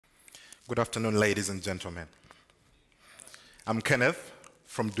Good afternoon, ladies and gentlemen. I'm Kenneth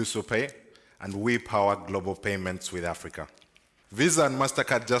from DuSuPay, and we power global payments with Africa. Visa and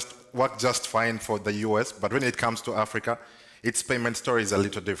MasterCard work just fine for the US, but when it comes to Africa, its payment story is a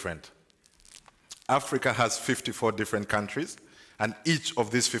little different. Africa has 54 different countries, and each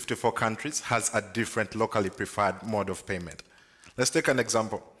of these 54 countries has a different locally preferred mode of payment. Let's take an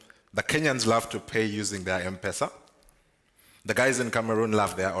example. The Kenyans love to pay using their M-Pesa. The guys in Cameroon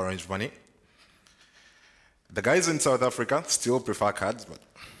love their Orange Money. The guys in South Africa still prefer cards, but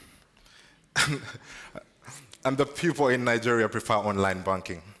and the people in Nigeria prefer online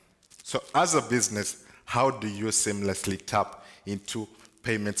banking. So as a business, how do you seamlessly tap into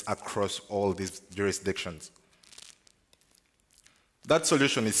payments across all these jurisdictions? That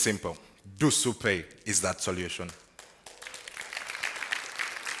solution is simple. DuSuPay is that solution.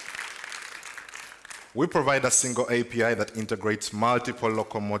 We provide a single API that integrates multiple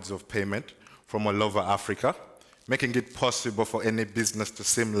local modes of payment from all over Africa, making it possible for any business to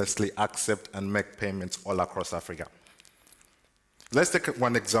seamlessly accept and make payments all across Africa. Let's take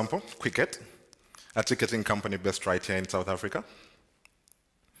one example, Quicket, a ticketing company based right here in South Africa.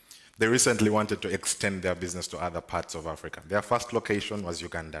 They recently wanted to extend their business to other parts of Africa. Their first location was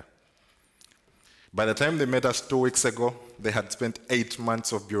Uganda. By the time they met us 2 weeks ago, they had spent 8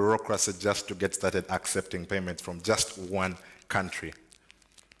 months of bureaucracy just to get started accepting payments from just one country.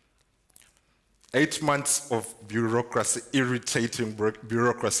 8 months of bureaucracy, irritating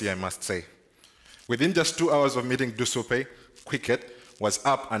bureaucracy, I must say. Within just 2 hours of meeting DuSuPay, Quicket was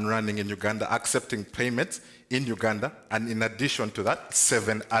up and running in Uganda, accepting payments in Uganda, and in addition to that,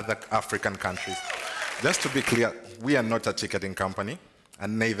 7 other African countries. Just to be clear, we are not a ticketing company,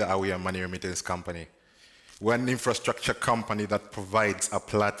 and neither are we a money remittance company. We're an infrastructure company that provides a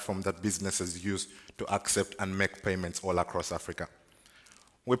platform that businesses use to accept and make payments all across Africa.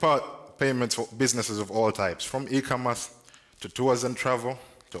 We power payments for businesses of all types, from e-commerce to tours and travel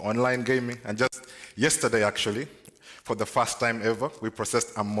to online gaming. And just yesterday, actually, for the first time ever, we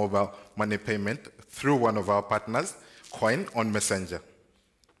processed a mobile money payment through one of our partners, Coin, on Messenger.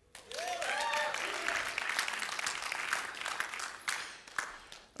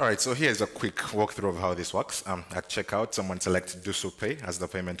 All right, so here's a quick walkthrough of how this works. At checkout, someone selects DuSuPay as the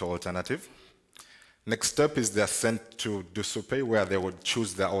payment alternative. Next step is they're sent to DuSuPay, where they would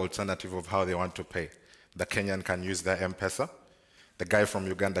choose their alternative of how they want to pay. The Kenyan can use their M-Pesa. The guy from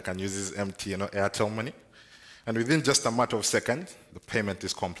Uganda can use his MTN or Airtel money. And within just a matter of seconds, the payment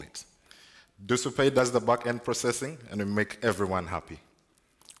is complete. DuSuPay does the back-end processing, and we make everyone happy.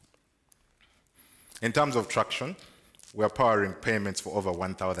 In terms of traction, we're powering payments for over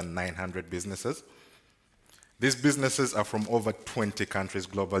 1,900 businesses. These businesses are from over 20 countries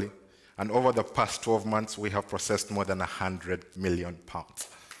globally, and over the past 12 months, we have processed more than £100 million.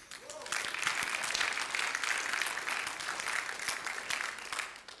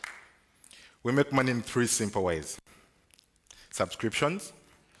 We make money in 3 simple ways: subscriptions,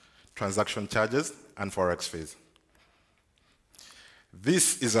 transaction charges, and forex fees.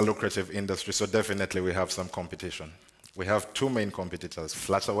 This is a lucrative industry, so definitely we have some competition. We have 2 main competitors,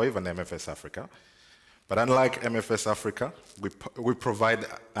 Flutterwave and MFS Africa. But unlike MFS Africa, we provide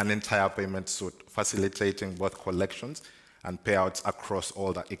an entire payment suite, facilitating both collections and payouts across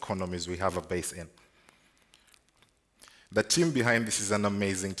all the economies we have a base in. The team behind this is an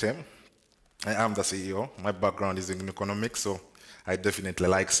amazing team. I am the CEO. My background is in economics, so I definitely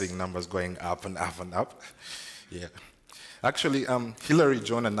like seeing numbers going up and up and up. Yeah. Actually, Hilary,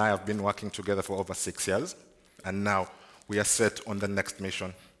 John, and I have been working together for over 6 years, and now we are set on the next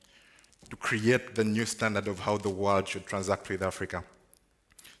mission to create the new standard of how the world should transact with Africa.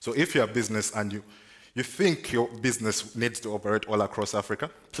 So if you're a business and you think your business needs to operate all across Africa,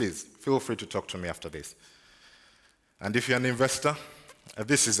 please feel free to talk to me after this. And if you're an investor,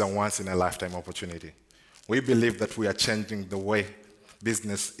 this is a once-in-a-lifetime opportunity. We believe that we are changing the way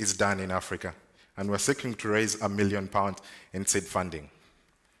business is done in Africa, and we're seeking to raise £1 million in seed funding.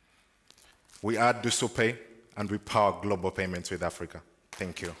 We are DuSuPay, and we power global payments with Africa.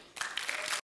 Thank you.